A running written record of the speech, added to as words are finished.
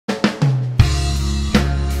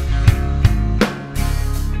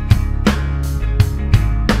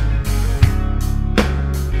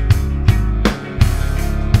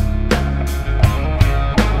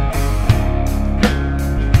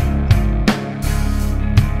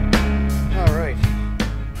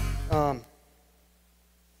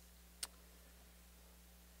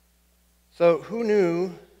So who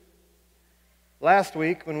knew last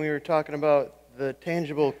week when we were talking about the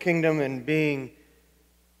tangible kingdom and being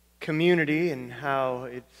community and how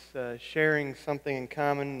it's sharing something in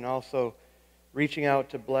common and also reaching out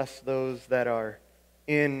to bless those that are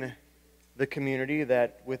in the community,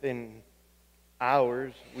 that within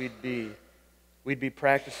hours we'd be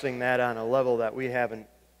practicing that on a level that we haven't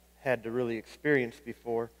had to really experience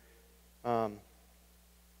before. Kevin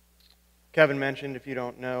mentioned, if you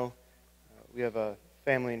don't know, we have a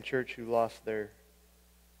family in church who lost their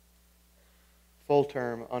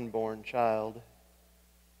full-term unborn child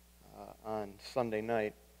on Sunday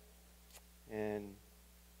night. And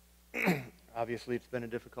obviously it's been a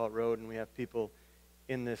difficult road, and we have people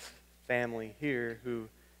in this family here who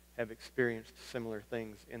have experienced similar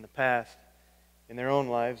things in the past in their own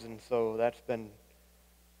lives, and so that's been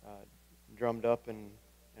drummed up and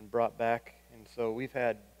brought back. And so we've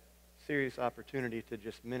had serious opportunity to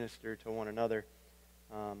just minister to one another,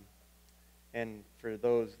 and for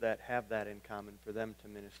those that have that in common, for them to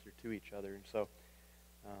minister to each other. And so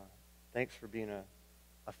thanks for being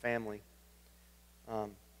a family.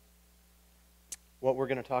 What we're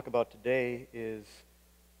going to talk about today is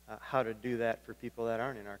how to do that for people that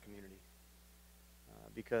aren't in our community,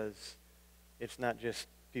 because it's not just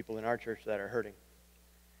people in our church that are hurting.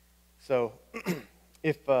 So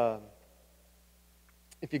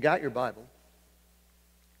if you got your Bible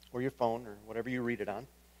or your phone or whatever you read it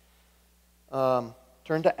on,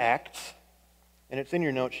 turn to Acts, and it's in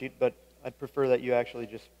your note sheet, but I'd prefer that you actually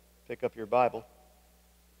just pick up your Bible,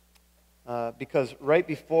 because right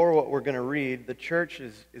before what we're going to read, the church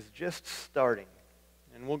is just starting.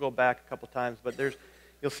 And we'll go back a couple times, but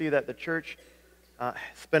you'll see that the church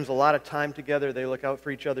spends a lot of time together. They look out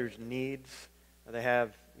for each other's needs. They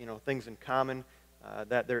have things in common.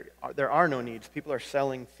 That there are no needs. People are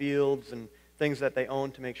selling fields and things that they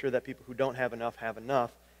own to make sure that people who don't have enough have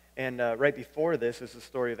enough. And right before this is the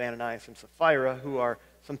story of Ananias and Sapphira, who are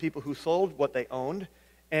some people who sold what they owned,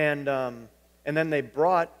 and then they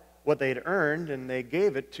brought what they'd earned and they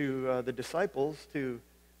gave it to the disciples to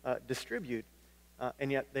distribute,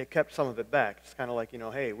 and yet they kept some of it back. It's kind of like,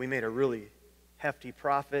 hey, we made a really hefty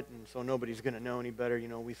profit, and so nobody's going to know any better.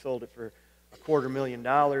 We sold it for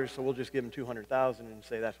 $250,000, so we'll just give them $200,000 and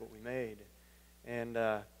say that's what we made. And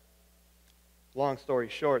long story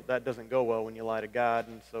short, that doesn't go well when you lie to God,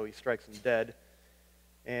 and so he strikes them dead,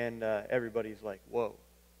 and everybody's like, whoa.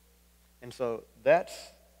 And so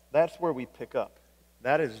that's where we pick up.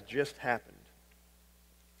 That has just happened.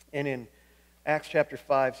 And in Acts chapter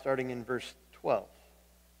 5, starting in verse 12.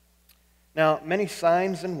 Now, many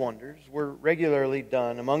signs and wonders were regularly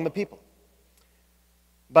done among the people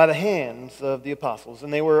by the hands of the apostles,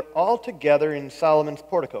 and they were all together in Solomon's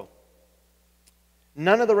portico.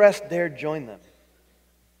 None of the rest dared join them,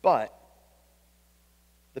 but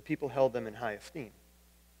the people held them in high esteem.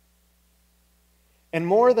 And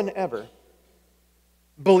more than ever,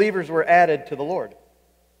 believers were added to the Lord,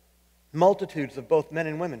 multitudes of both men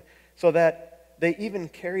and women, so that they even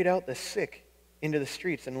carried out the sick into the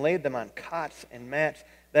streets and laid them on cots and mats,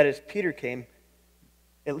 that as Peter came,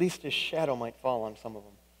 at least his shadow might fall on some of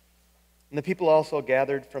them. And the people also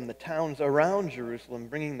gathered from the towns around Jerusalem,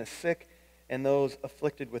 bringing the sick and those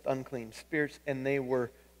afflicted with unclean spirits, and they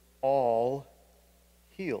were all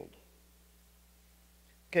healed.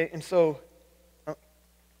 Okay, and so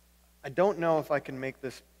I don't know if I can make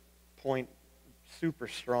this point super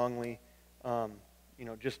strongly,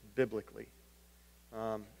 just biblically.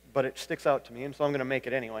 But it sticks out to me, and so I'm going to make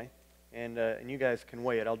it anyway. And you guys can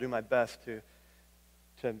weigh it. I'll do my best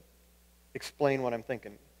to explain what I'm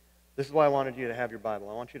thinking. This is why I wanted you to have your Bible.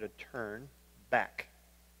 I want you to turn back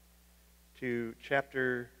to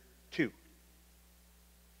chapter 2.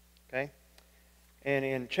 Okay? And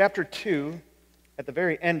in chapter 2, at the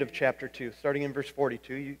very end of chapter 2, starting in verse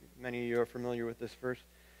 42, many of you are familiar with this verse.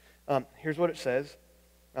 Here's what it says.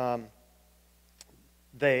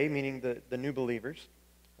 They, meaning the new believers,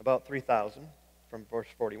 about 3,000, from verse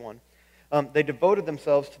 41, they devoted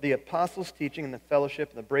themselves to the apostles' teaching and the fellowship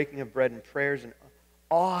and the breaking of bread and prayers, and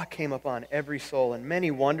awe came upon every soul, and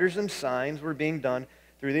many wonders and signs were being done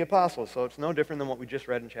through the apostles. So it's no different than what we just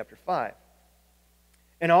read in chapter 5.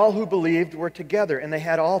 And all who believed were together, and they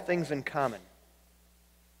had all things in common.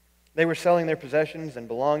 They were selling their possessions and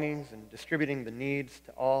belongings and distributing the needs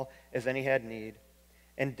to all as any had need.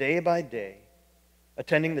 And day by day,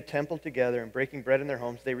 attending the temple together and breaking bread in their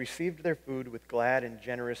homes, they received their food with glad and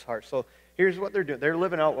generous hearts. So here's what they're doing. They're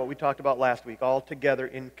living out what we talked about last week, all together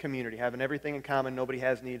in community, having everything in common. Nobody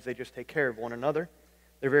has needs. They just take care of one another.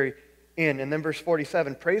 They're very in. And then verse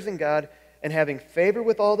 47, praising God and having favor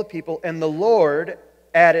with all the people, and the Lord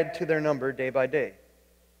added to their number day by day,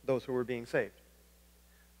 those who were being saved.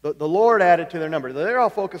 The Lord added to their number. They're all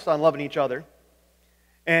focused on loving each other,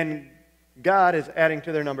 and God is adding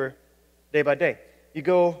to their number day by day. You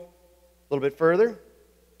go a little bit further,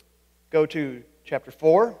 go to chapter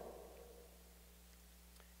 4,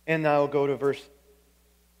 and now go to verse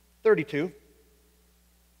 32.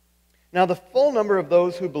 Now the full number of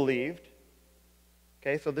those who believed,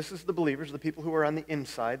 okay, so this is the believers, the people who are on the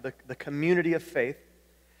inside, the community of faith.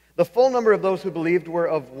 The full number of those who believed were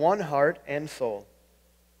of one heart and soul.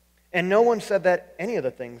 And no one said that any of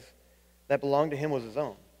the things that belonged to him was his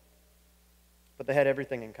own, but they had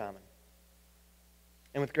everything in common.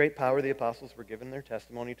 And with great power the apostles were given their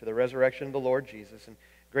testimony to the resurrection of the Lord Jesus, and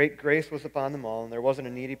great grace was upon them all, and there wasn't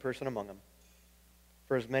a needy person among them.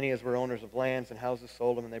 For as many as were owners of lands and houses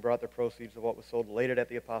sold them, and they brought the proceeds of what was sold, laid it at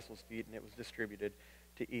the apostles' feet, and it was distributed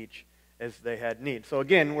to each as they had need. So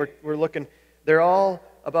again, we're looking, they're all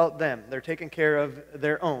about them. They're taking care of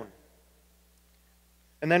their own.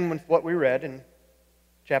 And then with what we read in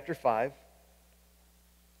chapter 5,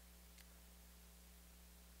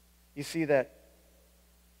 you see that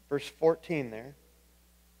verse 14 there,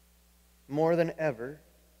 more than ever,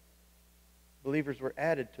 believers were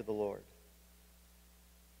added to the Lord.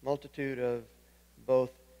 Multitude of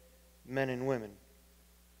both men and women.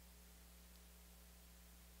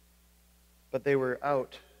 But they were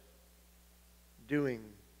out doing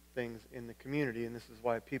things in the community, and this is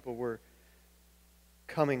why people were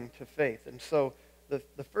coming to faith. And so the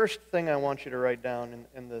first thing I want you to write down,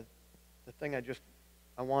 and the thing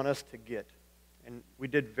I want us to get, and we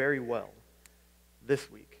did very well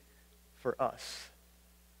this week for us.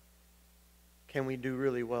 Can we do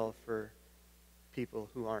really well for people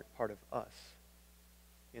who aren't part of us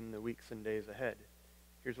in the weeks and days ahead?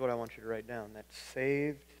 Here's what I want you to write down: that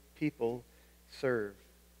saved people serve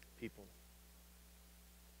people.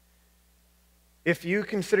 If you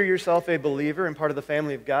consider yourself a believer and part of the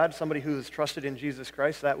family of God, somebody who has trusted in Jesus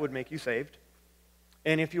Christ, that would make you saved.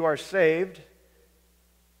 And if you are saved,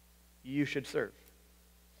 you should serve.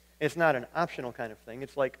 It's not an optional kind of thing.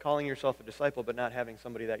 It's like calling yourself a disciple but not having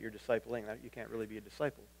somebody that you're discipling. You can't really be a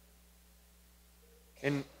disciple.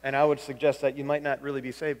 And I would suggest that you might not really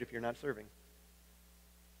be saved if you're not serving.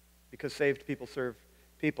 Because saved people serve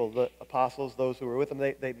people. The apostles, those who were with them,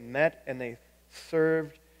 they met and they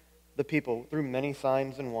served the people through many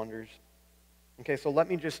signs and wonders. Okay, so let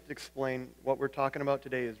me just explain what we're talking about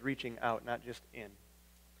today is reaching out, not just in.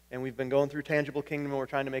 And we've been going through Tangible Kingdom, and we're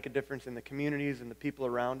trying to make a difference in the communities and the people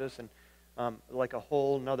around us. And like a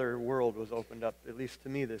whole nother world was opened up, at least to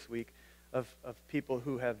me this week, of people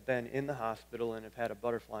who have been in the hospital and have had a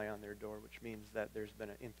butterfly on their door, which means that there's been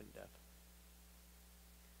an infant death.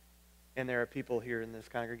 And there are people here in this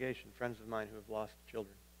congregation, friends of mine, who have lost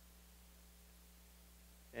children.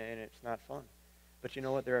 And it's not fun. But you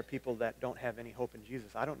know what? There are people that don't have any hope in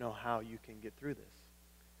Jesus. I don't know how you can get through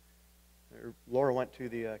this. Laura went to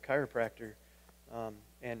the chiropractor,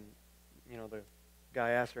 and the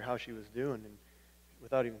guy asked her how she was doing, and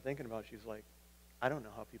without even thinking about it, she's like, I don't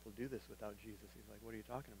know how people do this without Jesus. He's like, what are you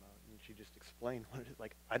talking about? And she just explained what it is.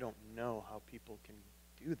 Like, I don't know how people can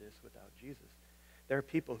do this without Jesus. There are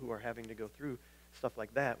people who are having to go through stuff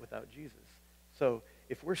like that without Jesus. So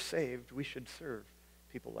if we're saved, we should serve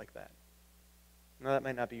people like that. Now, that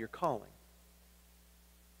might not be your calling.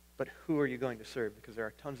 But who are you going to serve? Because there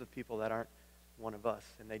are tons of people that aren't one of us,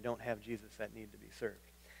 and they don't have Jesus that need to be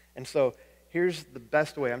served. And so here's the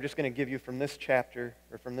best way. I'm just going to give you from this chapter,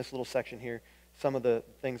 or from this little section here, some of the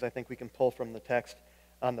things I think we can pull from the text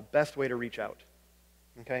on the best way to reach out.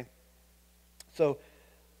 Okay? So,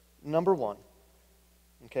 number one,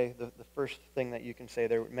 okay, the first thing that you can say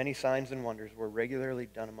there, many signs and wonders were regularly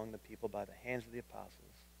done among the people by the hands of the apostles.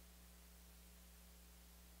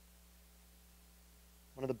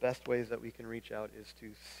 One of the best ways that we can reach out is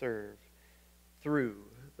to serve through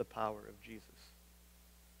the power of Jesus.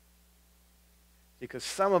 Because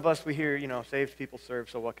some of us, we hear, saved people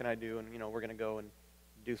serve, so what can I do? And, we're going to go and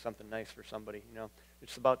do something nice for somebody.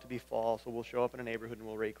 It's about to be fall, so we'll show up in a neighborhood and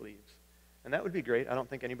we'll rake leaves. And that would be great. I don't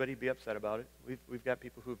think anybody'd be upset about it. We've got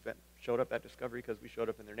people who've showed up at Discovery because we showed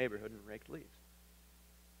up in their neighborhood and raked leaves.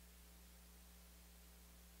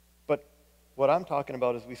 But what I'm talking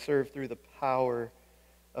about is we serve through the power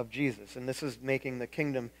of Jesus. And this is making the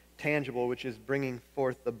kingdom tangible, which is bringing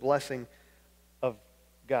forth the blessing of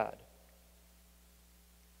God.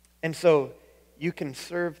 And so you can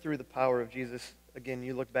serve through the power of Jesus. Again,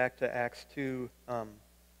 you look back to Acts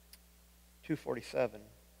 2:47,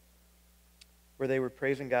 where they were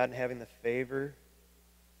praising God and having the favor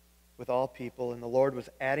with all people, and the Lord was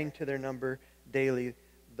adding to their number daily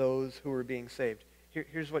those who were being saved.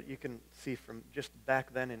 Here's what you can see from just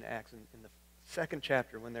back then in Acts, in the second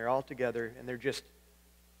chapter, when they're all together and they're just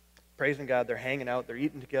praising God, they're hanging out, they're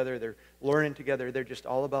eating together, they're learning together, they're just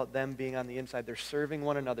all about them being on the inside. They're serving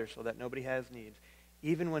one another so that nobody has needs.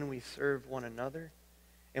 Even when we serve one another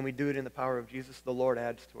and we do it in the power of Jesus, the Lord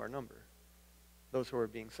adds to our number, those who are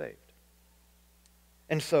being saved.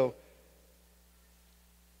 And so,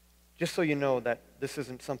 just so you know that this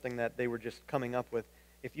isn't something that they were just coming up with,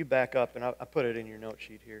 if you back up, and I put it in your note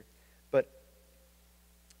sheet here, but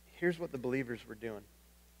here's what the believers were doing.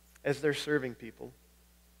 As they're serving people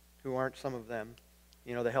who aren't some of them,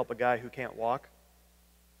 they help a guy who can't walk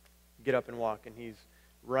get up and walk, and he's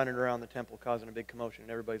running around the temple causing a big commotion,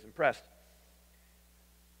 and everybody's impressed.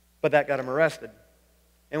 But that got him arrested.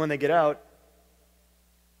 And when they get out,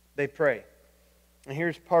 they pray. And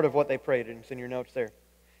here's part of what they prayed, and it's in your notes there.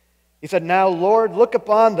 He said, "Now, Lord, look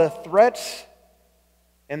upon the threats,"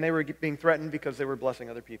 and they were being threatened because they were blessing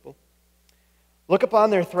other people. "Look upon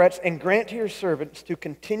their threats and grant to your servants to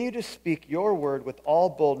continue to speak your word with all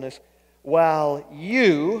boldness while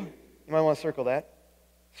you might want to circle that,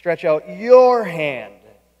 stretch out your hand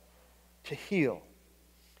to heal.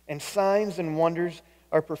 And signs and wonders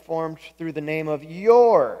are performed through the name of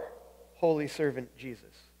your holy servant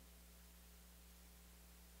Jesus."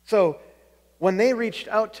 So, when they reached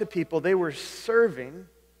out to people, they were serving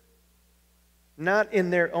not in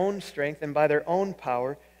their own strength and by their own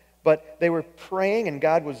power, but they were praying, and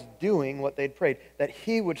God was doing what they'd prayed, that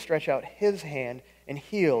He would stretch out His hand and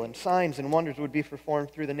heal, and signs and wonders would be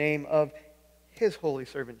performed through the name of His holy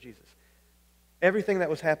servant Jesus. Everything that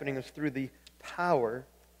was happening was through the power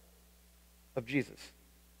of Jesus.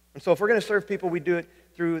 And so if we're going to serve people, we do it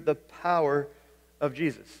through the power of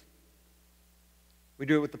Jesus. We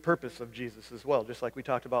do it with the purpose of Jesus as well, just like we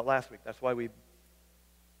talked about last week. That's why we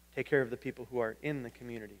take care of the people who are in the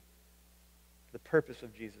community. The purpose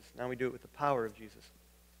of Jesus. Now we do it with the power of Jesus.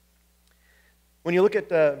 When you look at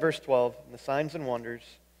verse 12, the signs and wonders,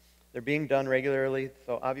 they're being done regularly,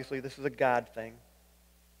 so obviously this is a God thing.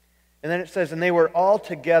 And then it says, "And they were all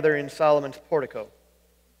together in Solomon's portico,"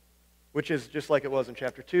 which is just like it was in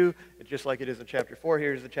chapter 2, it's just like it is in chapter 4,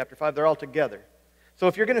 here's in chapter 5, they're all together. So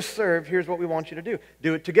if you're going to serve, here's what we want you to do.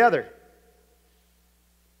 Do it together.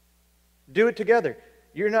 Do it together.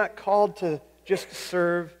 You're not called to just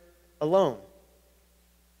serve alone.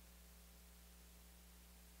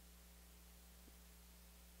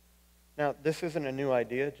 Now, this isn't a new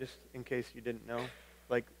idea, just in case you didn't know.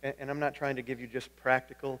 And I'm not trying to give you just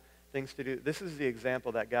practical things to do. This is the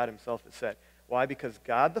example that God Himself has set. Why? Because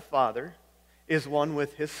God the Father is one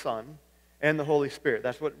with His Son and the Holy Spirit.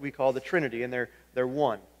 That's what we call the Trinity, and they're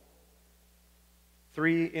one.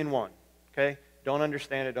 3 in 1. Okay? Don't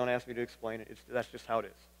understand it. Don't ask me to explain it. That's just how it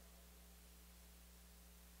is.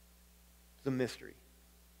 It's a mystery,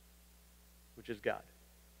 which is God.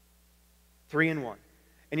 3 in 1.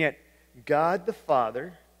 And yet, God the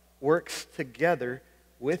Father works together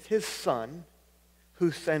with His Son,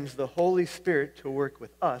 who sends the Holy Spirit to work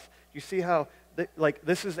with us. You see how,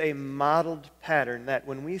 this is a modeled pattern that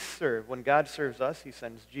when we serve, when God serves us, He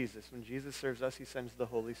sends Jesus. When Jesus serves us, He sends the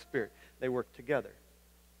Holy Spirit. They work together.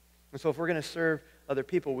 And so if we're going to serve other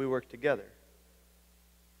people, we work together.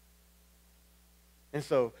 And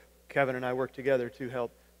so Kevin and I work together to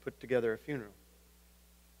help put together a funeral.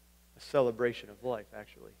 A celebration of life,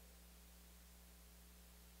 actually.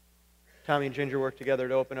 Tommy and Ginger worked together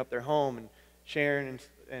to open up their home, and Sharon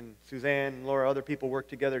and Suzanne and Laura, other people worked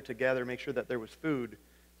together to make sure that there was food.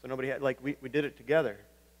 So nobody had, we did it together.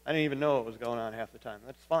 I didn't even know what was going on half the time.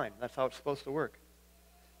 That's fine. That's how it's supposed to work.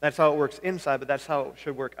 That's how it works inside, but that's how it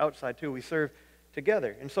should work outside too. We serve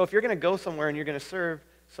together. And so if you're going to go somewhere and you're going to serve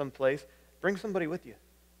someplace, bring somebody with you.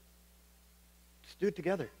 Just do it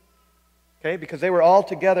together. Okay? Because they were all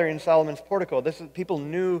together in Solomon's portico. People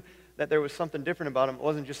knew that there was something different about him. It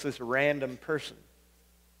wasn't just this random person.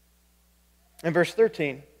 In verse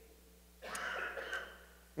 13,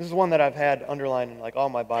 this is one that I've had underlined in all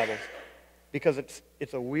my Bibles because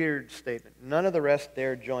it's a weird statement. None of the rest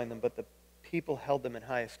dared join them, but the people held them in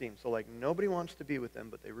high esteem. So nobody wants to be with them,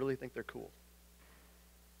 but they really think they're cool.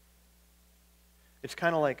 It's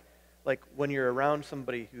kind of like when you're around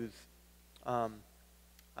somebody who's, I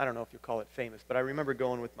don't know if you call it famous, but I remember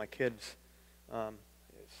going with my kids.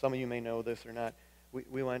 Some of you may know this or not.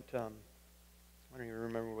 We went, I don't even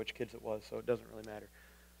remember which kids it was, so it doesn't really matter.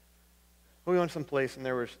 We went someplace and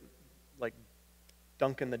there was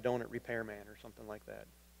Duncan the Donut Repairman or something like that.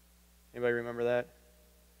 Anybody remember that?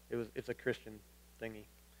 It's a Christian thingy.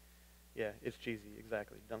 Yeah, it's cheesy,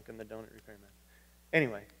 exactly. Duncan the Donut Repairman.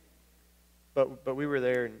 Anyway, But we were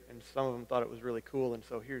there, and some of them thought it was really cool, and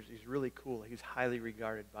so he's really cool. He's highly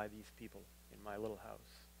regarded by these people in my little house.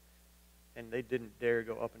 And they didn't dare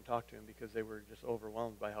go up and talk to him because they were just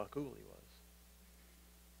overwhelmed by how cool he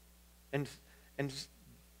was. And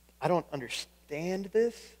I don't understand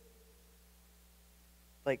this.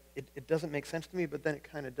 Like, it doesn't make sense to me, but then it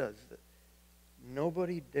kind of does. That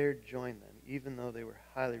nobody dared join them, even though they were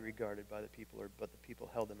highly regarded by the people, but the people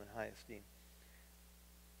held them in high esteem.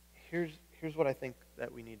 Here's what I think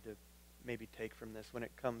that we need to maybe take from this when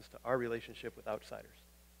it comes to our relationship with outsiders.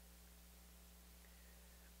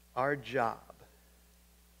 Our job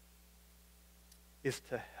is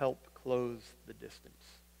to help close the distance.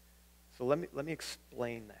 So let me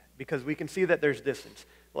explain that, because we can see that there's distance.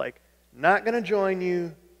 Like, not going to join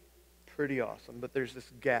you, pretty awesome, but there's this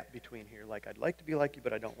gap between here. Like, I'd like to be like you,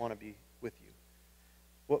 but I don't want to be with you.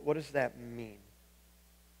 What does that mean?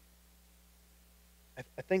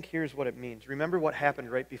 I think here's what it means. Remember what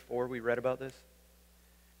happened right before we read about this?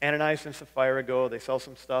 Ananias and Sapphira go, they sell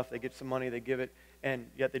some stuff, they get some money, they give it, and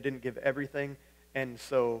yet they didn't give everything. And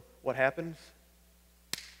so what happens?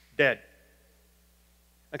 Dead.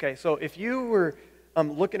 Okay, so if you were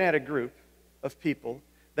looking at a group of people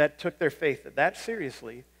that took their faith that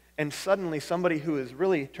seriously, and suddenly somebody who is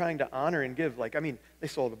really trying to honor and give, like, I mean, they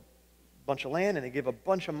sold a bunch of land and they gave a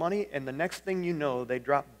bunch of money, and the next thing you know, they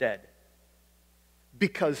drop dead.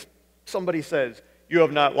 Because somebody says, "You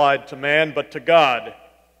have not lied to man, but to God."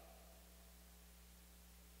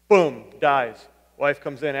 Boom, dies. Wife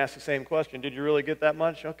comes in, asks the same question. "Did you really get that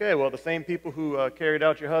much?" "Okay, well, the same people who carried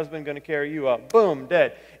out your husband going to carry you out." Boom,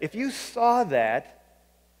 dead. If you saw that,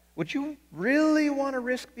 would you really want to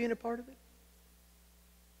risk being a part of it?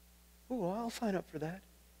 "Oh, I'll sign up for that."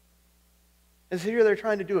 And so here they're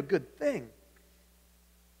trying to do a good thing.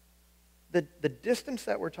 The distance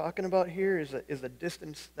that we're talking about here is a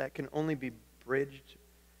distance that can only be bridged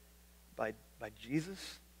by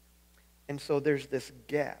Jesus. And so there's this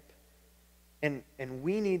gap. And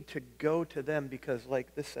we need to go to them because,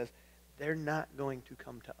 like this says, they're not going to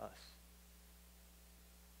come to us.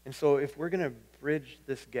 And so if we're going to bridge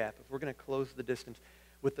this gap, if we're going to close the distance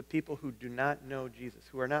with the people who do not know Jesus,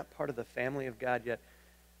 who are not part of the family of God yet,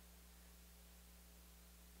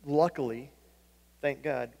 luckily, thank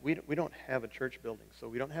God, we don't have a church building, so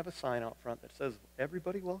we don't have a sign out front that says,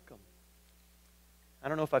 "Everybody welcome." I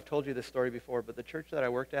don't know if I've told you this story before, but the church that I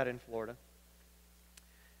worked at in Florida,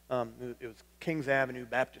 it was Kings Avenue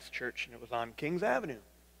Baptist Church, and it was on Kings Avenue.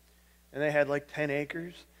 And they had like 10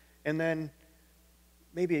 acres, and then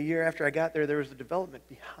maybe a year after I got there, there was a development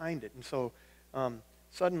behind it. And so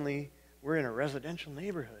suddenly, we're in a residential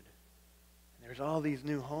neighborhood, and there's all these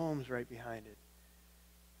new homes right behind it.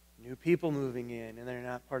 New people moving in, and they're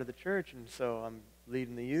not part of the church. And so I'm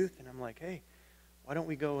leading the youth, and I'm like, "Hey, why don't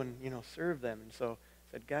we go and serve them?" And so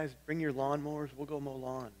I said, "Guys, bring your lawnmowers. We'll go mow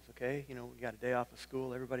lawns, okay? We got a day off of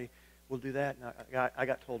school. Everybody will do that." And I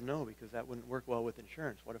got told no, because that wouldn't work well with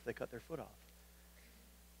insurance. What if they cut their foot off?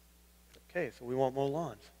 Okay, so we won't mow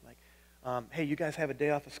lawns. Like, "Hey, you guys have a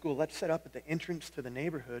day off of school. Let's set up at the entrance to the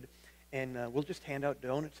neighborhood, and we'll just hand out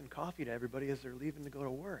donuts and coffee to everybody as they're leaving to go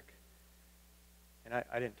to work." And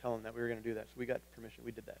I didn't tell them that we were going to do that, so we got permission.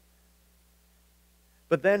 We did that.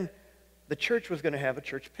 But then the church was going to have a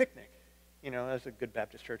church picnic. As a good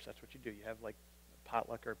Baptist church, that's what you do. You have like a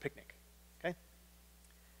potluck or a picnic. Okay?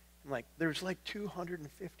 I'm like, "There's like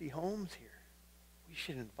 250 homes here. We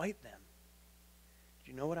should invite them."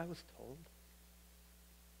 Do you know what I was told?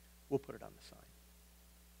 "We'll put it on the sign."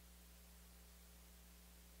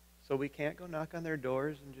 So we can't go knock on their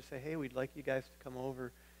doors and just say, "Hey, we'd like you guys to come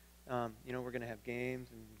over. We're going to have games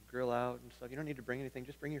and grill out and stuff. You don't need to bring anything.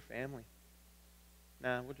 Just bring your family."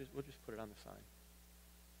 Nah, we'll just put it on the sign.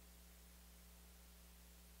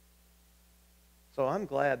 So I'm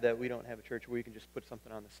glad that we don't have a church where we can just put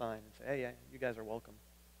something on the sign and say, "Hey, yeah, you guys are welcome."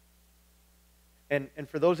 And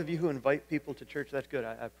for those of you who invite people to church, that's good.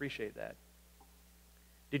 I appreciate that.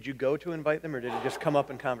 Did you go to invite them, or did it just come up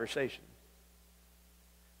in conversation?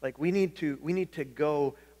 Like, we need to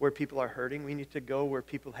go where people are hurting. We need to go where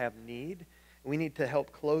people have need. We need to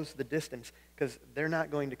help close the distance, because they're not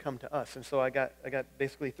going to come to us. And so I got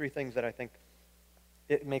basically 3 things that I think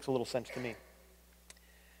it makes a little sense to me.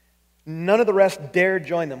 None of the rest dared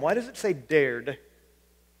join them. Why does it say dared?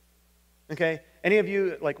 Okay? Any of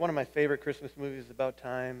you, like, one of my favorite Christmas movies about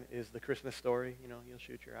time is The Christmas Story. You'll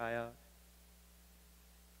shoot your eye out.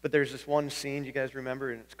 But there's this one scene, you guys remember,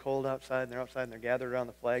 and it's cold outside, and they're outside, and they're gathered around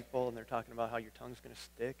the flagpole, and they're talking about how your tongue's going to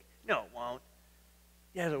stick. No, it won't.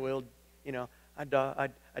 Yes, it will. I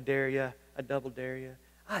dare you. I double dare you.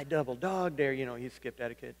 I double dog dare you. He skipped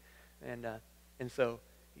etiquette. And so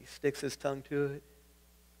he sticks his tongue to it,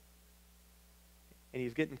 and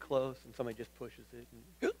he's getting close, and somebody just pushes it,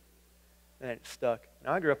 and it's stuck.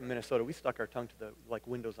 Now, I grew up in Minnesota. We stuck our tongue to the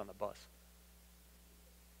windows on the bus.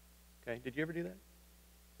 Okay, did you ever do that?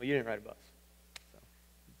 Well, you didn't ride a bus, so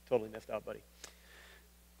totally missed out, buddy.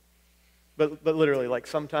 But literally,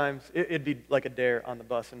 sometimes it'd be like a dare on the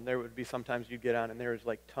bus, and there would be sometimes you'd get on, and there was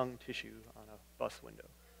tongue tissue on a bus window.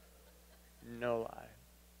 No lie.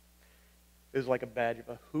 It was like a badge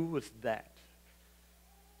of who was that?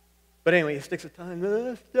 But anyway, he sticks his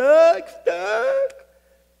tongue, stuck.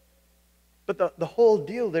 But the whole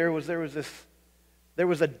deal there was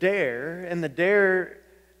a dare, and the dare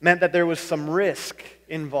meant that there was some risk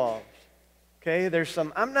involved. Okay,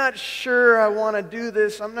 I'm not sure I want to do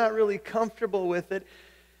this. I'm not really comfortable with it.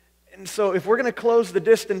 And so if we're going to close the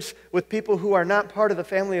distance with people who are not part of the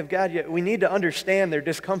family of God yet, we need to understand their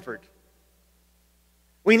discomfort.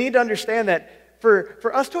 We need to understand that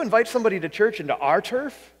for us to invite somebody to church into our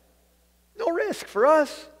turf, no risk for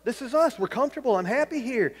us. This is us. We're comfortable. I'm happy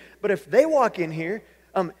here. But if they walk in here,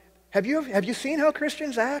 have you seen how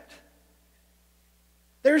Christians act?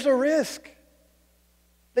 There's a risk.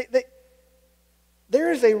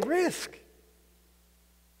 There is a risk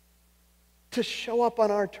to show up on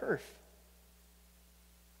our turf.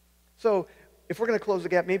 So if we're going to close the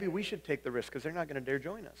gap, maybe we should take the risk because they're not going to dare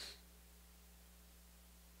join us.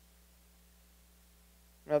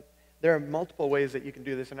 Now, there are multiple ways that you can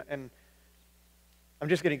do this, and I'm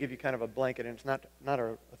just going to give you kind of a blanket, and it's not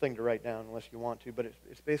a thing to write down unless you want to, but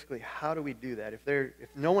it's basically how do we do that?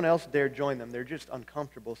 If no one else dare join them, they're just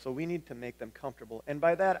uncomfortable, so we need to make them comfortable. And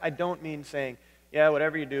by that, I don't mean saying, yeah,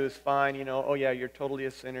 whatever you do is fine, oh yeah, you're totally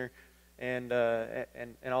a sinner, and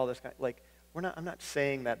all this kind. I'm not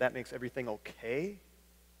saying that makes everything okay.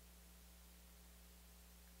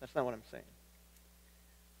 That's not what I'm saying.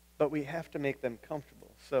 But we have to make them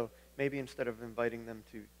comfortable. So maybe instead of inviting them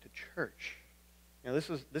to church,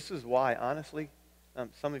 this is why, honestly,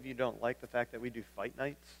 some of you don't like the fact that we do fight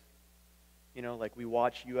nights. We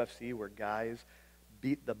watch UFC where guys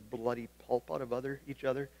beat the bloody pulp out of each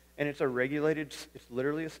other. And it's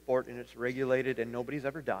literally a sport, and it's regulated, and nobody's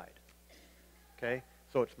ever died. Okay?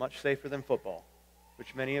 So it's much safer than football,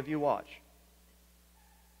 which many of you watch.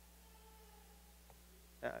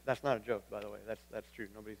 That's not a joke, by the way. That's true.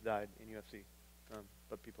 Nobody's died in UFC,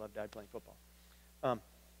 but people have died playing football.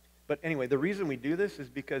 But anyway, the reason we do this is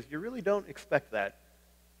because you really don't expect that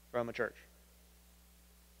from a church.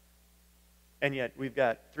 And yet, we've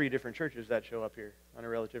got 3 different churches that show up here on a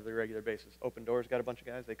relatively regular basis. Open Doors got a bunch of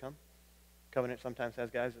guys, they come. Covenant sometimes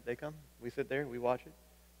has guys that they come. We sit there, we watch it.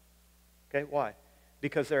 Okay, why?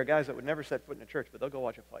 Because there are guys that would never set foot in a church, but they'll go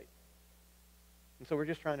watch a fight. And so we're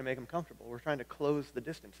just trying to make them comfortable. We're trying to close the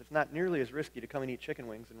distance. It's not nearly as risky to come and eat chicken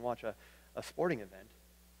wings and watch a sporting event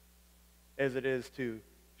as it is to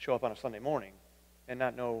show up on a Sunday morning and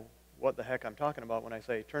not know what the heck I'm talking about when I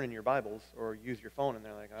say turn in your Bibles or use your phone, and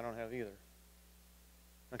they're like, I don't have either.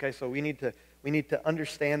 Okay, so we need to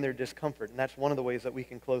understand their discomfort, and that's one of the ways that we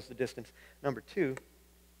can close the distance. Number 2,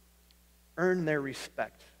 earn their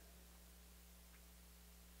respect.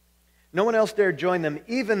 No one else dared join them,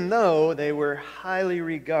 even though they were highly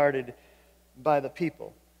regarded by the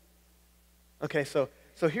people. Okay, so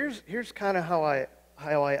here's kind of how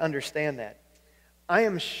I understand that. I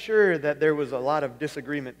am sure that there was a lot of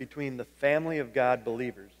disagreement between the family of God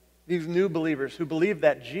believers, these new believers who believed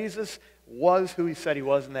that Jesus was who he said he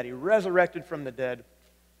was, and that he resurrected from the dead,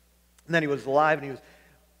 and that he was alive, and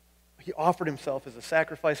he offered himself as a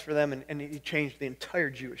sacrifice for them, and he changed the entire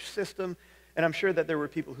Jewish system. And I'm sure that there were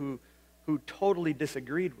people who totally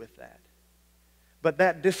disagreed with that. But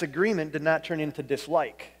that disagreement did not turn into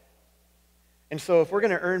dislike. And so if we're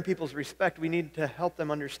going to earn people's respect, we need to help them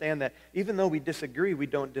understand that even though we disagree, we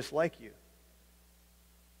don't dislike you.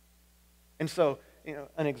 And so,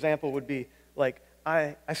 an example would be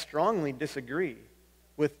I strongly disagree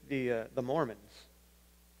with the Mormons.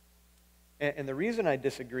 And the reason I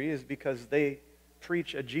disagree is because they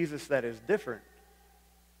preach a Jesus that is different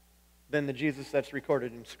than the Jesus that's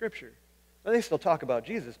recorded in Scripture. Now, they still talk about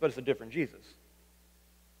Jesus, but it's a different Jesus.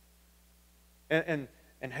 And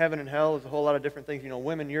heaven and hell is a whole lot of different things.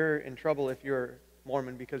 Women, you're in trouble if you're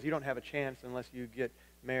Mormon because you don't have a chance unless you get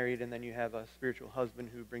married and then you have a spiritual husband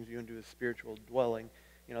who brings you into a spiritual dwelling.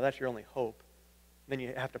 That's your only hope. Then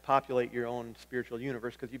you have to populate your own spiritual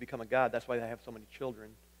universe because you become a god. That's why they have so many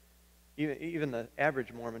children. Even the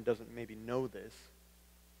average Mormon doesn't maybe know this.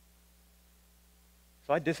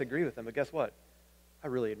 So I disagree with them, but guess what? I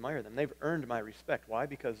really admire them. They've earned my respect. Why?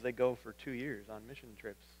 Because they go for 2 years on mission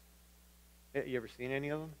trips. You ever seen any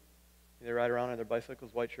of them? They ride around on their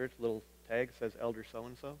bicycles, white shirts, little tag says Elder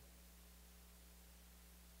so-and-so.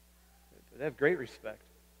 They have great respect.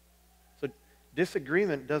 So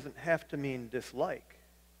disagreement doesn't have to mean dislike.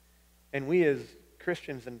 And we as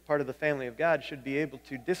Christians and part of the family of God should be able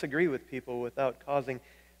to disagree with people without causing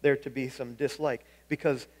there to be some dislike.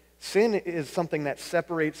 Because sin is something that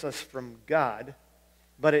separates us from God,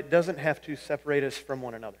 but it doesn't have to separate us from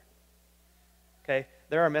one another. Okay?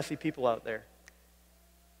 There are messy people out there.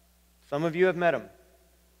 Some of you have met them.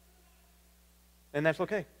 And that's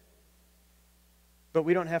okay. But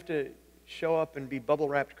we don't have to show up and be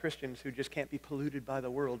bubble-wrapped Christians who just can't be polluted by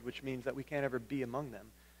the world, which means that we can't ever be among them.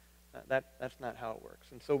 That's not how it works.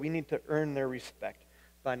 And so we need to earn their respect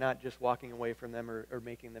by not just walking away from them or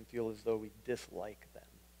making them feel as though we dislike them.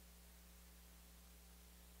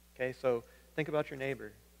 Okay, so think about your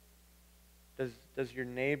neighbor. Does your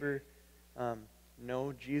neighbor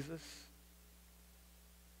know Jesus?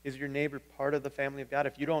 Is your neighbor part of the family of God?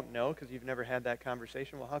 If you don't know because you've never had that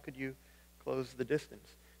conversation, well, how could you close the distance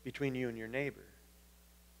between you and your neighbor?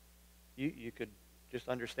 You could just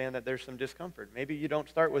understand that there's some discomfort. Maybe you don't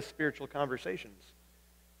start with spiritual conversations.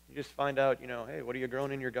 You just find out, hey, what are you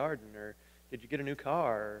growing in your garden? Or did you get a new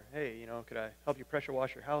car? Or, hey, could I help you pressure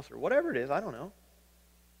wash your house? Or whatever it is, I don't know.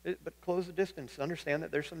 But close the distance. Understand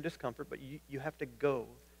that there's some discomfort, but you have to go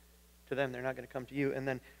to them. They're not going to come to you. And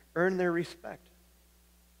then earn their respect.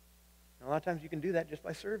 And a lot of times you can do that just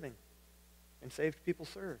by serving. And saved people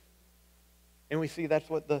serve. And we see that's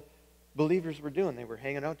what the believers were doing. They were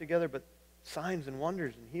hanging out together, but signs and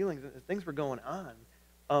wonders and healings and things were going on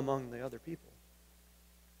among the other people.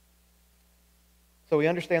 So we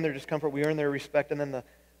understand their discomfort. We earn their respect. And then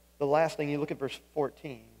the last thing, you look at verse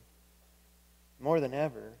 14. More than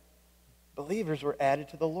ever, believers were added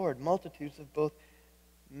to the Lord, multitudes of both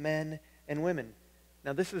men and women.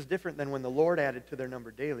 Now this is different than when the Lord added to their number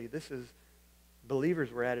daily. This is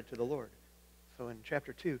believers were added to the Lord. So in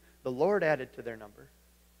chapter 2, the Lord added to their number.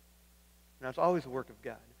 Now it's always a work of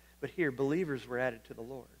God. But here, believers were added to the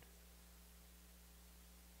Lord.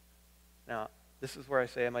 Now, this is where I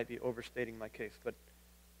say I might be overstating my case, but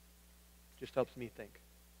it just helps me think.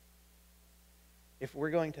 If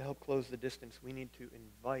we're going to help close the distance, we need to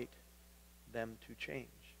invite them to change.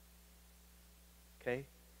 Okay?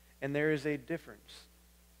 And there is a difference.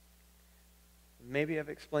 Maybe I've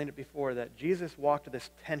explained it before, that Jesus walked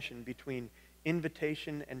this tension between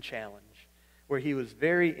invitation and challenge, where he was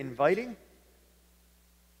very inviting,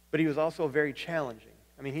 but he was also very challenging.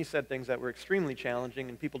 I mean, he said things that were extremely challenging,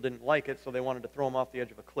 and people didn't like it, so they wanted to throw him off the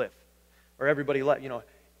edge of a cliff. Or everybody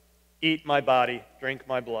eat my body, drink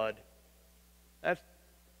my blood. That's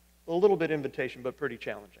a little bit invitation, but pretty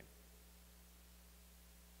challenging.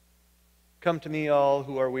 Come to me, all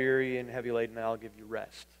who are weary and heavy laden, and I'll give you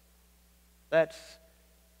rest. That's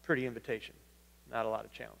pretty invitation, not a lot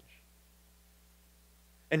of challenge.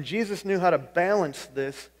 And Jesus knew how to balance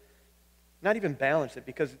this. Not even balance it,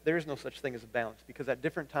 because there is no such thing as a balance. Because at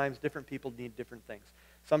different times, different people need different things.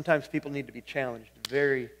 Sometimes people need to be challenged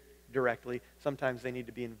very directly. Sometimes they need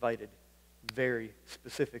to be invited very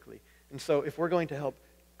specifically. And so if we're going to help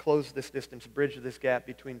close this distance, bridge this gap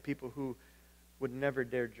between people who would never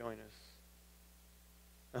dare join us,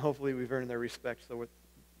 and hopefully we've earned their respect, so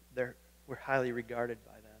we're highly regarded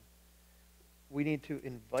by them, we need to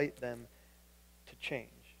invite them to change.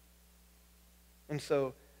 And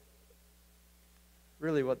so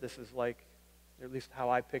really what this is like, or at least how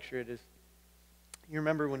I picture it, is you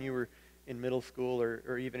remember when you were in middle school,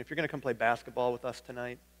 or even if you're going to come play basketball with us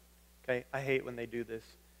tonight, okay? I hate when they do this.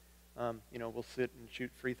 We'll sit and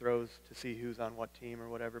shoot free throws to see who's on what team or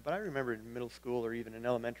whatever. But I remember in middle school or even in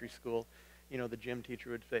elementary school, the gym teacher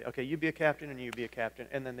would say, okay, you be a captain and you be a captain.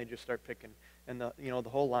 And then they just start picking. And the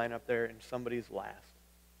whole line up there, and somebody's last.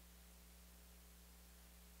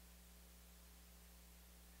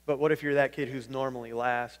 But what if you're that kid who's normally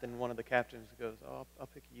last and one of the captains goes, oh, I'll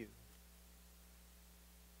pick you?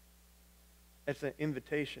 It's an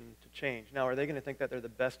invitation to change. Now, are they going to think that they're the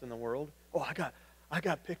best in the world? Oh, I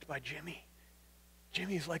got picked by Jimmy.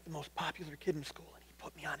 Jimmy's like the most popular kid in school, and he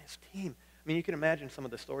put me on his team. I mean, you can imagine some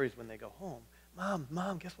of the stories when they go home.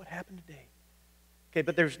 Mom, guess what happened today? Okay,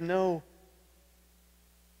 but there's no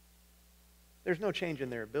change in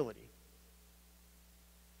their ability.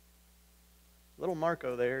 Little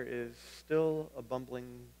Marco there is still a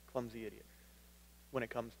bumbling, clumsy idiot when it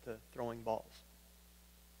comes to throwing balls.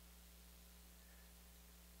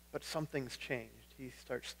 But something's changed. He's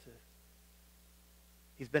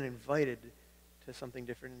been invited to something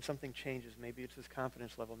different, and something changes. Maybe it's his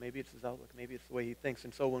confidence level. Maybe it's his outlook. Maybe it's the way he thinks.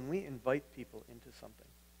 And so when we invite people into something,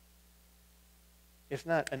 it's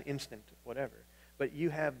not an instant whatever. but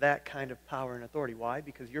you have that kind of power and authority. Why?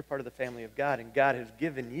 Because you're part of the family of God, and God has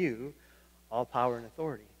given you all power and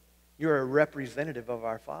authority. You're a representative of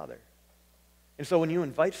our Father. And so when you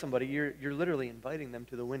invite somebody, you're literally inviting them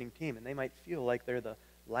to the winning team, and they might feel like they're the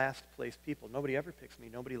last place people. Nobody ever picks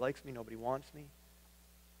me. Nobody likes me. Nobody wants me.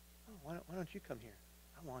 Oh, why don't you come here?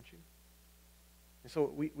 I want you. And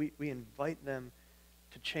so we invite them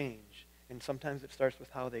to change. And sometimes it starts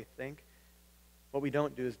with how they think. What we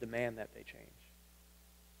don't do is demand that they change.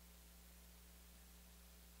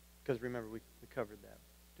 Because remember, we covered that.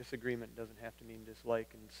 Disagreement doesn't have to mean dislike,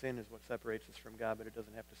 and sin is what separates us from God, but it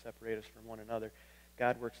doesn't have to separate us from one another.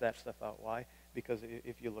 God works that stuff out. Why? Because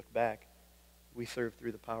if you look back, we serve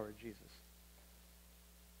through the power of Jesus.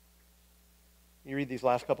 You read these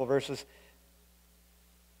last couple verses.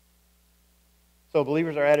 So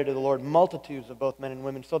believers are added to the Lord, multitudes of both men and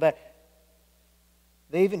women, so that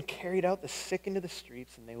they even carried out the sick into the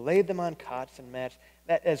streets, and they laid them on cots and mats,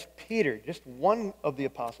 that as Peter, just one of the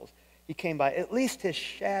apostles, he came by, at least his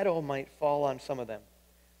shadow might fall on some of them.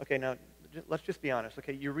 Okay, now, let's just be honest.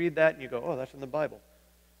 Okay, you read that and you go, oh, that's in the Bible.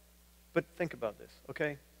 But think about this,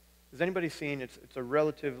 okay? Has anybody seen, it's a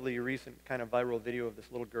relatively recent kind of viral video of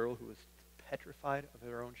this little girl who was petrified of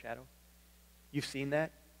her own shadow? You've seen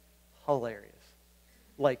that? Hilarious.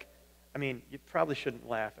 Like, I mean, you probably shouldn't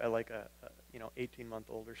laugh at like a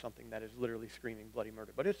 18-month-old or something that is literally screaming bloody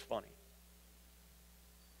murder, but it's funny.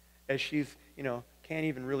 As she's, can't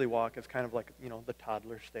even really walk, it's kind of like, the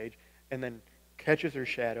toddler stage, and then catches her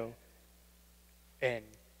shadow, and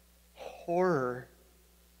horror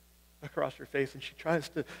across her face, and she tries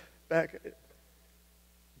to back.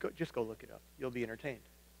 Just go look it up. You'll be entertained.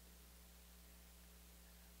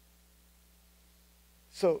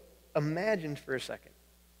 So imagine for a second,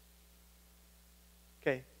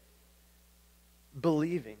 okay,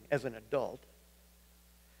 believing as an adult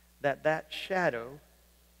that shadow,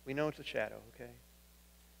 we know it's a shadow, okay,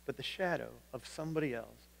 but the shadow of somebody else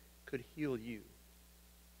could heal you,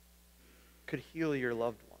 could heal your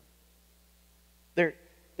loved one.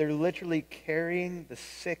 They're literally carrying the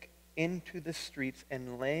sick into the streets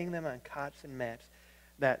and laying them on cots and mats,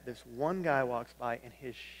 that this one guy walks by and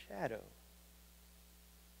his shadow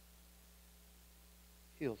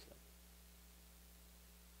heals them.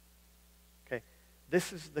 Okay,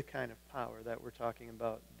 this is the kind of power that we're talking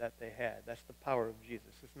about that they had. That's the power of Jesus.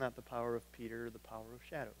 It's not the power of Peter or the power of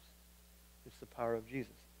shadows. It's the power of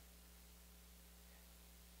Jesus.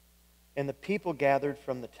 And the people gathered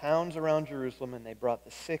from the towns around Jerusalem, and they brought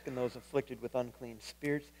the sick and those afflicted with unclean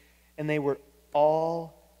spirits, and they were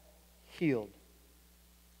all healed.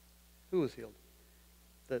 Who was healed?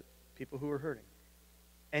 The people who were hurting.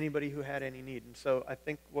 Anybody who had any need. And so I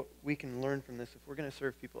think what we can learn from this, if we're going to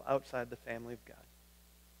serve people outside the family of God,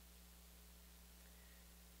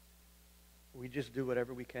 we just do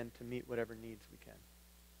whatever we can to meet whatever needs we can.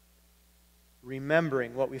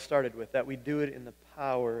 Remembering what we started with, that we do it in the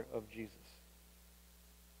power of Jesus.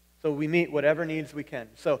 So we meet whatever needs we can.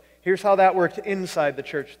 So here's how that worked inside the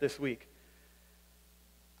church this week.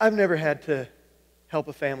 I've never had to help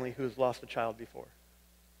a family who's lost a child before.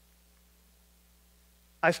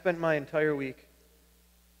 I spent my entire week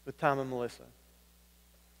with Tom and Melissa.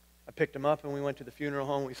 I picked them up and we went to the funeral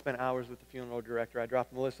home. We spent hours with the funeral director. I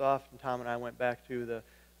dropped Melissa off, and Tom and I went back to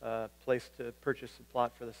the place to purchase the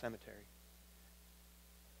plot for the cemetery.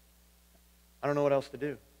 I don't know what else to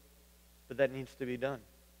do, but that needs to be done.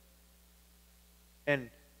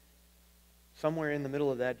 And somewhere in the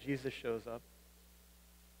middle of that, Jesus shows up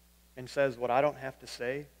and says what I don't have to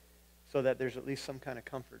say, so that there's at least some kind of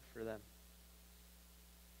comfort for them.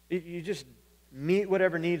 You just meet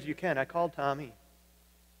whatever needs you can. I called Tommy.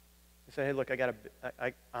 I said, hey, look,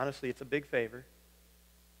 honestly, it's a big favor,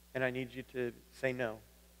 and I need you to say no.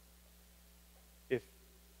 If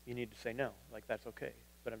you need to say no, that's okay.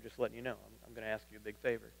 But I'm just letting you know, I'm going to ask you a big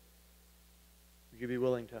favor. Would you be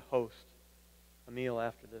willing to host a meal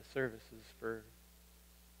after the services for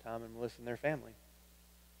Tom and Melissa and their family?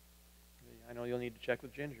 I know you'll need to check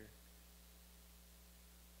with Ginger.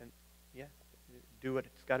 And yeah, do what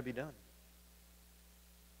it's got to be done.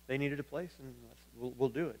 They needed a place, and we'll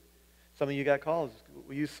do it. Some of you got calls.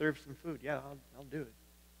 Will you serve some food? Yeah, I'll do it.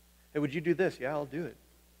 Hey, would you do this? Yeah, I'll do it.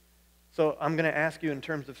 So I'm going to ask you in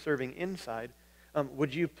terms of serving inside,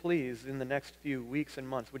 would you please, in the next few weeks and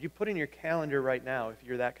months, would you put in your calendar right now, if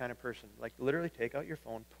you're that kind of person, literally take out your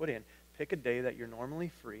phone, pick a day that you're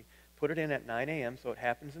normally free, put it in at 9 a.m. so it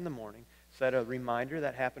happens in the morning, set a reminder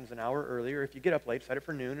that happens an hour earlier. If you get up late, set it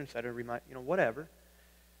for noon and set a reminder, whatever,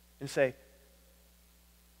 and say,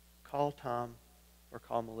 call Tom or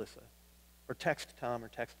call Melissa, or text Tom or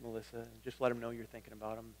text Melissa, and just let them know you're thinking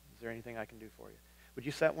about them. Is there anything I can do for you? Would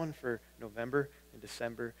you set one for November and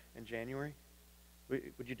December and January?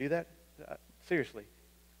 Would you do that? Seriously.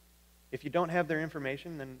 If you don't have their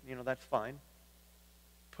information, then, that's fine.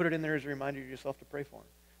 Put it in there as a reminder to yourself to pray for them.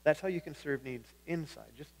 That's how you can serve needs inside.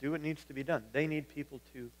 Just do what needs to be done. They need people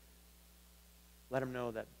to let them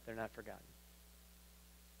know that they're not forgotten.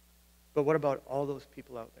 But what about all those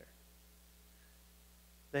people out there?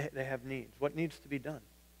 They have needs. What needs to be done?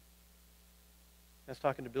 I was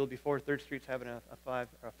talking to Bill before. 3rd Street's having a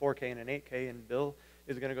 4K and an 8K, and Bill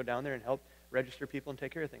is going to go down there and help register people and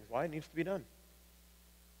take care of things. Why? It needs to be done.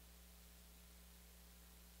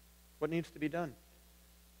 What needs to be done?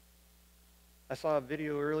 I saw a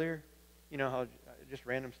video earlier. You know how just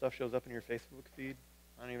random stuff shows up in your Facebook feed?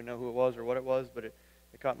 I don't even know who it was or what it was, but it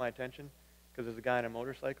caught my attention because there's a guy on a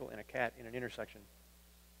motorcycle and a cat in an intersection.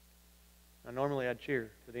 Now, normally I'd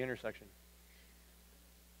cheer for the intersection.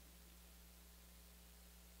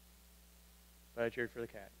 But I cheered for the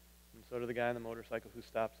cat. And so did the guy on the motorcycle who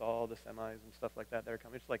stops all the semis and stuff like that that are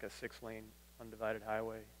coming. It's like a 6-lane undivided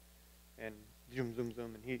highway. And zoom, zoom,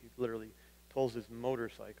 zoom. And he literally pulls his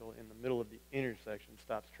motorcycle in the middle of the intersection,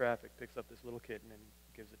 stops traffic, picks up this little kitten, and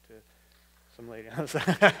gives it to some lady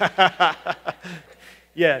outside.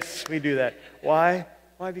 Yes, we do that. Why?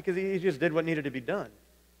 Why? Because he just did what needed to be done.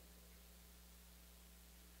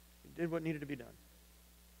 He did what needed to be done.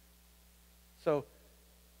 So,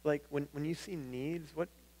 like, when you see needs, what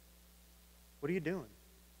are you doing?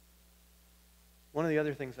 One of the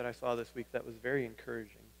other things that I saw this week that was very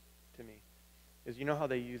encouraging to me is, you know how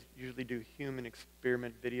they usually do human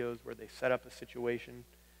experiment videos where they set up a situation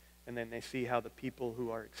and then they see how the people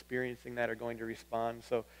who are experiencing that are going to respond.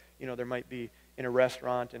 So, there might be in a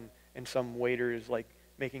restaurant and some waiter is like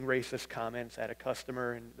making racist comments at a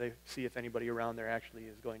customer, and they see if anybody around there actually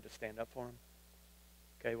is going to stand up for him.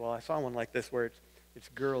 Okay, well, I saw one like this where it's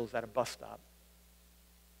girls at a bus stop.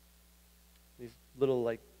 These little,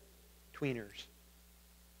 like, tweeners,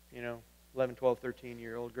 11, 12,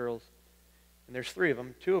 13-year-old girls. And there's 3 of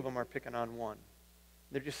them. 2 of them are picking on one.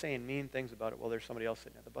 They're just saying mean things about it while there's somebody else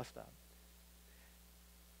sitting at the bus stop.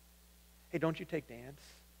 Hey, don't you take dance?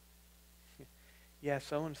 Yeah,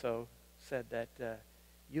 so-and-so said that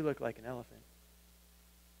you look like an elephant.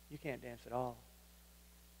 You can't dance at all.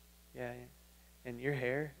 Yeah, and your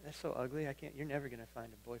hair, that's so ugly. You're never going to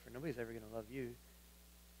find a boyfriend. Nobody's ever going to love you.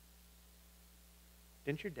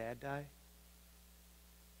 Didn't your dad die?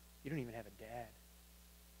 You don't even have a dad.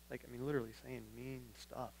 Literally saying mean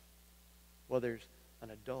stuff. Well, there's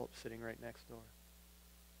an adult sitting right next door.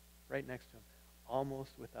 Right next to him.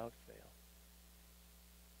 Almost without fail.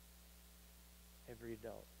 Every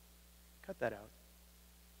adult. Cut that out.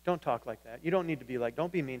 Don't talk like that. You don't need to be like,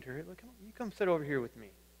 don't be mean to her. Look, you come sit over here with me.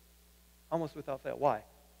 Almost without fail. Why?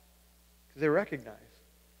 Because they recognize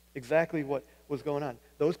exactly what was going on.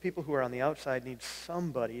 Those people who are on the outside need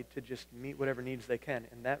somebody to just meet whatever needs they can.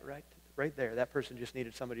 And that right there, that person just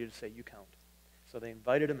needed somebody to say, you count. So they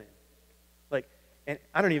invited him in. And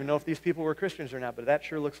I don't even know if these people were Christians or not, but that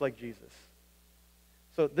sure looks like Jesus.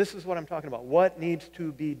 So this is what I'm talking about. What needs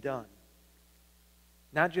to be done?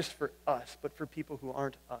 Not just for us, but for people who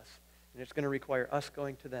aren't us. And it's going to require us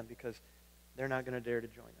going to them because they're not going to dare to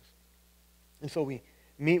join us. And so we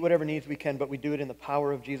meet whatever needs we can, but we do it in the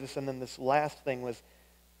power of Jesus. And then this last thing was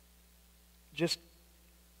just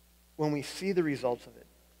when we see the results of it.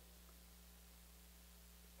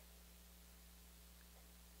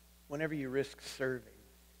 Whenever you risk serving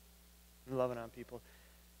and loving on people,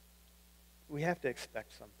 we have to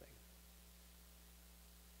expect something.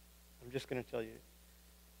 I'm just going to tell you,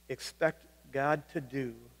 expect God to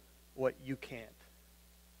do what you can't.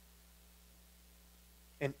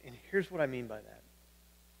 And here's what I mean by that.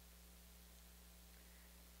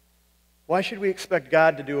 Why should we expect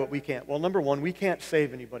God to do what we can't? Well, number one, we can't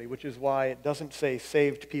save anybody, which is why it doesn't say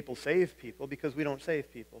saved people save people, because we don't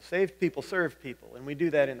save people. Saved people serve people, and we do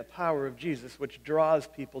that in the power of Jesus, which draws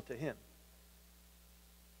people to Him.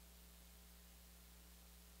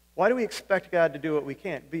 Why do we expect God to do what we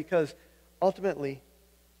can't? Because ultimately,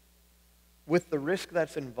 with the risk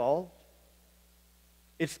that's involved,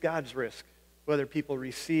 it's God's risk. Whether people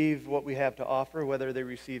receive what we have to offer, whether they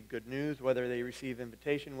receive good news, whether they receive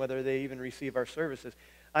invitation, whether they even receive our services.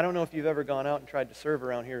 I don't know if you've ever gone out and tried to serve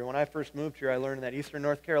around here. When I first moved here, I learned that Eastern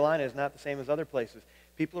North Carolina is not the same as other places.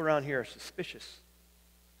 People around here are suspicious.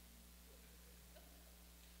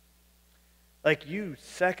 Like, you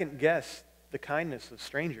second guess the kindness of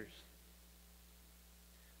strangers.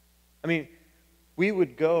 I mean, we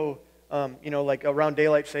would go, like around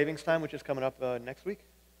daylight savings time, which is coming up next week.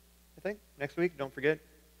 I think, next week. Don't forget,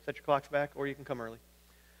 set your clocks back, or you can come early.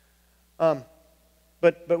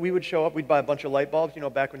 But we would show up, we'd buy a bunch of light bulbs,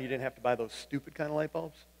 back when you didn't have to buy those stupid kind of light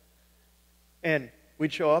bulbs. And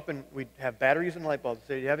we'd show up and we'd have batteries and light bulbs.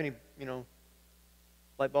 Say, do you have any,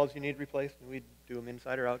 light bulbs you need replaced? And we'd do them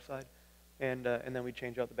inside or outside. And then we'd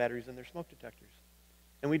change out the batteries in their smoke detectors.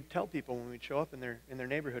 And we'd tell people when we'd show up in their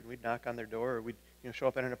neighborhood, and we'd knock on their door, or we'd show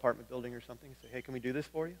up at an apartment building or something and say, hey, can we do this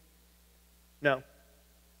for you? No.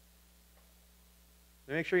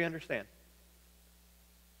 Let me make sure you understand.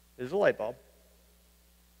 This is a light bulb,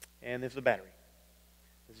 and this is a battery.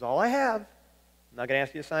 This is all I have. I'm not going to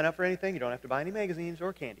ask you to sign up for anything. You don't have to buy any magazines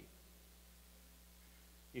or candy.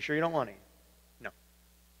 You sure you don't want any? No.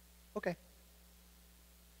 Okay.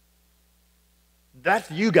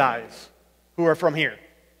 That's you guys who are from here.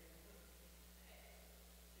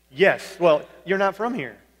 Yes. Well, you're not from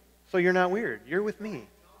here, so you're not weird. You're with me.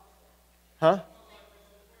 Huh?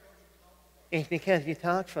 It's because you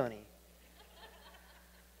talk funny.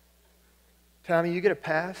 Tommy, you get a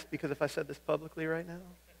pass because if I said this publicly right now,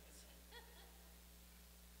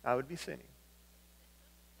 I would be sinning.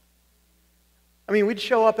 I mean, we'd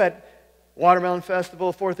show up at Watermelon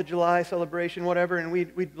Festival, 4th of July celebration, whatever, and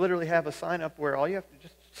we'd literally have a sign up where all you have to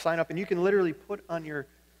just sign up, and you can literally put on your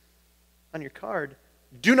card,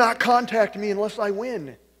 do not contact me unless I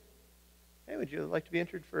win. Hey, would you like to be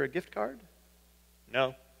entered for a gift card?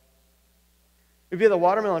 No. We'd be at the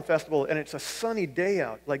Watermelon Festival, and it's a sunny day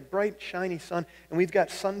out, like bright, shiny sun, and we've got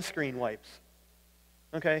sunscreen wipes.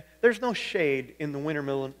 Okay? There's no shade in the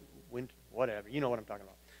Winterville, whatever. You know what I'm talking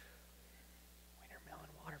about. Wintermelon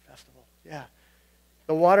Water Festival. Yeah.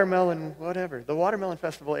 The Watermelon, whatever. The Watermelon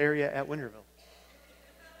Festival area at Winterville.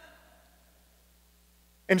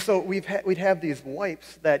 And so we'd have these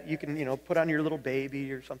wipes that you can, put on your little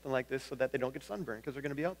baby or something like this so that they don't get sunburned because they're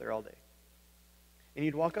going to be out there all day. And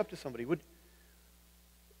you'd walk up to somebody. Would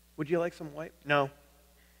you like some wipe? No.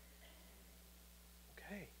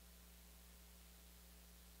 Okay.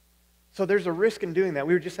 So there's a risk in doing that.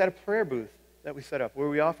 We were just at a prayer booth that we set up where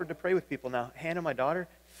we offered to pray with people. Now, Hannah, my daughter,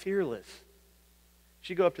 fearless.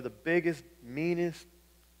 She'd go up to the biggest, meanest,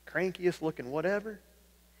 crankiest looking whatever.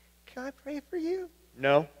 Can I pray for you?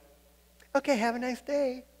 No. Okay, have a nice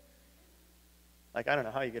day. Like, I don't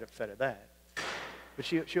know how you get upset at that. But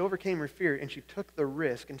she overcame her fear, and she took the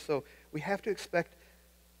risk. And so we have to expect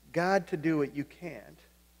God to do what you can't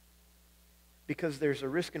because there's a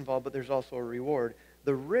risk involved, but there's also a reward.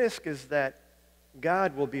 The risk is that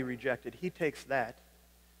God will be rejected. He takes that.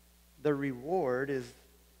 The reward is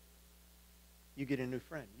you get a new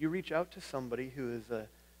friend. You reach out to somebody who is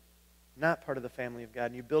not part of the family of God,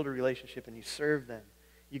 and you build a relationship, and you serve them.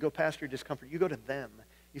 You go past your discomfort. You go to them.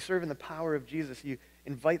 You serve in the power of Jesus. You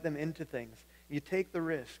invite them into things. You take the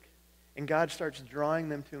risk, and God starts drawing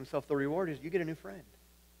them to himself. The reward is you get a new friend.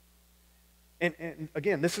 And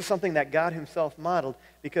again, this is something that God himself modeled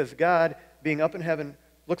because God, being up in heaven,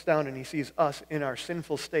 looks down and he sees us in our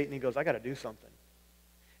sinful state, and he goes, I got to do something.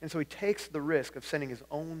 And so he takes the risk of sending his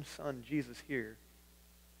own son, Jesus, here,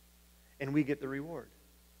 and we get the reward.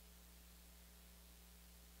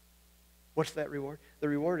 What's that reward? The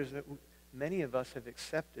reward is that many of us have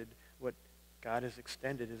accepted what God has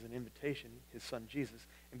extended as an invitation, his son Jesus.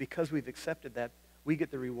 And because we've accepted that, we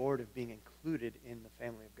get the reward of being included in the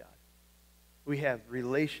family of God. We have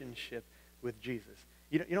relationship with Jesus.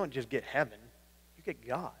 You don't just get heaven. You get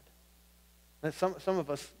God. Some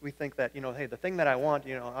of us, we think that, hey, the thing that I want,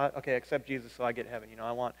 okay, accept Jesus so I get heaven.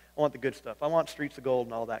 I want the good stuff. I want streets of gold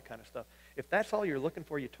and all that kind of stuff. If that's all you're looking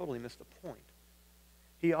for, you totally missed the point.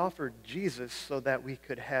 He offered Jesus so that we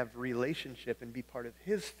could have relationship and be part of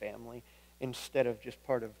his family instead of just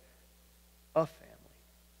part of a family.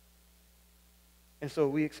 And so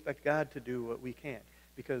we expect God to do what we can't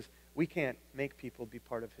because we can't make people be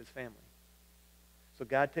part of his family. So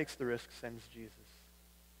God takes the risk, sends Jesus,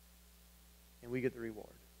 and we get the reward.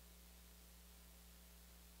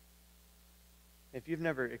 If you've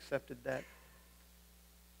never accepted that,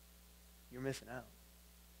 you're missing out.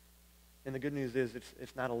 And the good news is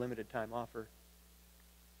it's not a limited time offer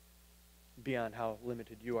beyond how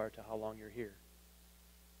limited you are to how long you're here.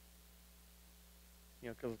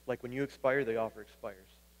 Because like when you expire, the offer expires.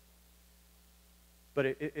 But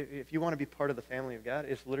if you want to be part of the family of God,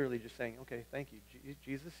 it's literally just saying, okay, thank you.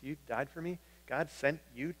 Jesus, you died for me. God sent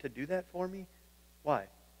you to do that for me. Why?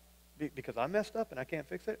 Because I messed up and I can't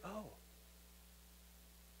fix it? Oh.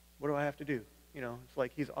 What do I have to do? It's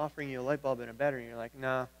like he's offering you a light bulb and a battery, and you're like,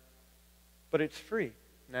 nah. But it's free.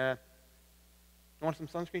 Nah. You want some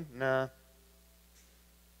sunscreen? Nah.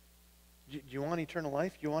 Do you want eternal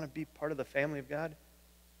life? Do you want to be part of the family of God?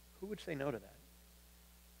 Who would say no to that?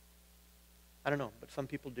 I don't know, but some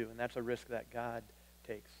people do, and that's a risk that God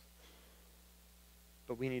takes.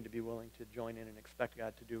 But we need to be willing to join in and expect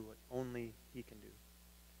God to do what only He can do.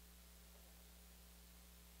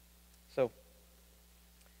 So,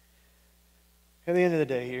 at the end of the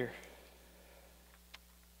day here,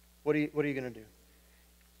 what are you going to do?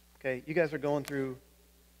 Okay, you guys are going through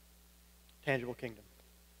tangible kingdom.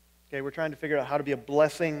 Okay, we're trying to figure out how to be a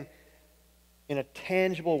blessing in a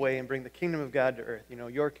tangible way and bring the kingdom of God to earth. You know,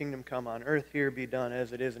 your kingdom come on earth, here be done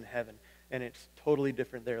as it is in heaven. And it's totally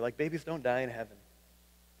different there. Like babies don't die in heaven.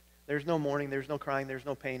 There's no mourning, there's no crying, there's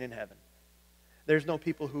no pain in heaven. There's no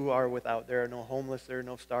people who are without. There are no homeless, there are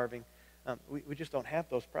no starving. We just don't have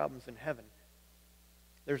those problems in heaven.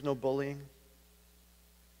 There's no bullying.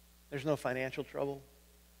 There's no financial trouble.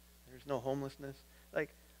 There's no homelessness.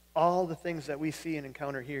 Like all the things that we see and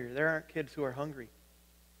encounter here, there aren't kids who are hungry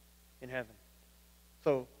in heaven.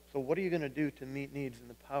 So what are you going to do to meet needs in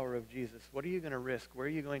the power of Jesus? What are you going to risk? Where are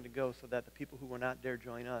you going to go so that the people who will not dare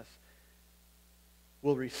join us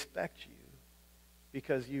will respect you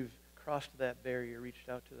because you've crossed that barrier, reached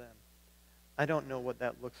out to them? I don't know what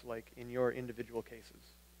that looks like in your individual cases.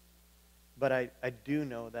 But I do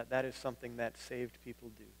know that that is something that saved people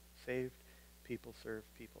do. Saved people serve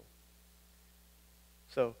people.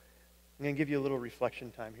 So I'm going to give you a little reflection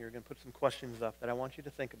time here. I'm going to put some questions up that I want you to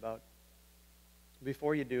think about.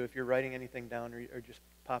 Before you do, if you're writing anything down or just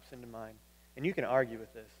pops into mind, and you can argue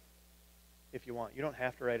with this if you want. You don't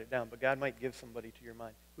have to write it down, but God might give somebody to your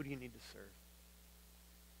mind. Who do you need to serve?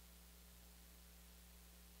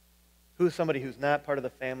 Who is somebody who's not part of the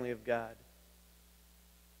family of God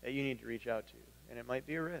that you need to reach out to? And it might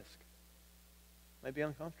be a risk. It might be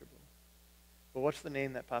uncomfortable. But what's the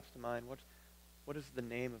name that pops to mind? What is the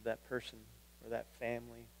name of that person or that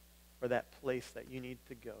family or that place that you need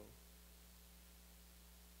to go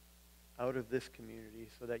out of this community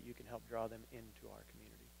so that you can help draw them into our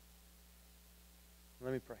community?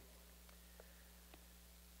 Let me pray.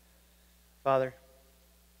 Father,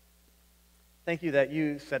 thank you that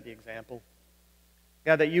you set the example.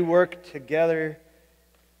 God, that you work together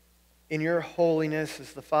in your holiness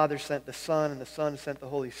as the Father sent the Son and the Son sent the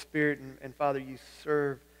Holy Spirit. And Father, you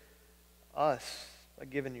serve us by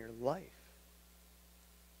giving your life.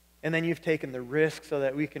 And then you've taken the risk so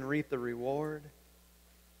that we can reap the reward.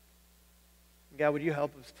 God, would you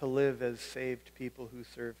help us to live as saved people who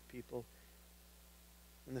serve people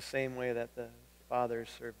in the same way that the Father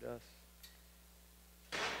served us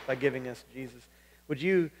by giving us Jesus? Would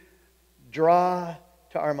you draw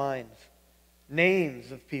to our minds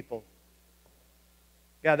names of people,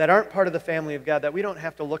 God, that aren't part of the family of God, that we don't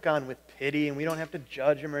have to look on with pity and we don't have to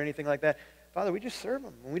judge them or anything like that. Father, we just serve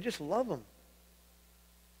them and we just love them.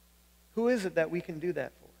 Who is it that we can do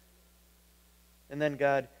that for? And then,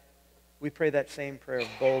 God, we pray that same prayer of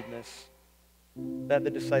boldness that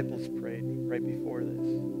the disciples prayed right before this.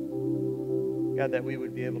 God, that we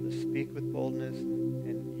would be able to speak with boldness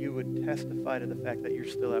and you would testify to the fact that you're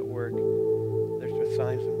still at work. There's just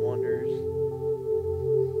signs and wonders.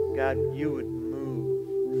 God, you would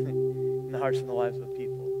move in the hearts and the lives of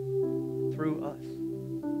people through us.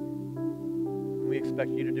 And we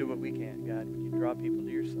expect you to do what we can, God. Would you draw people to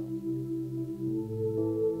yourself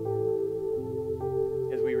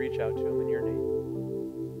as we reach out to them in your name?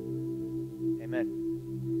 Amen.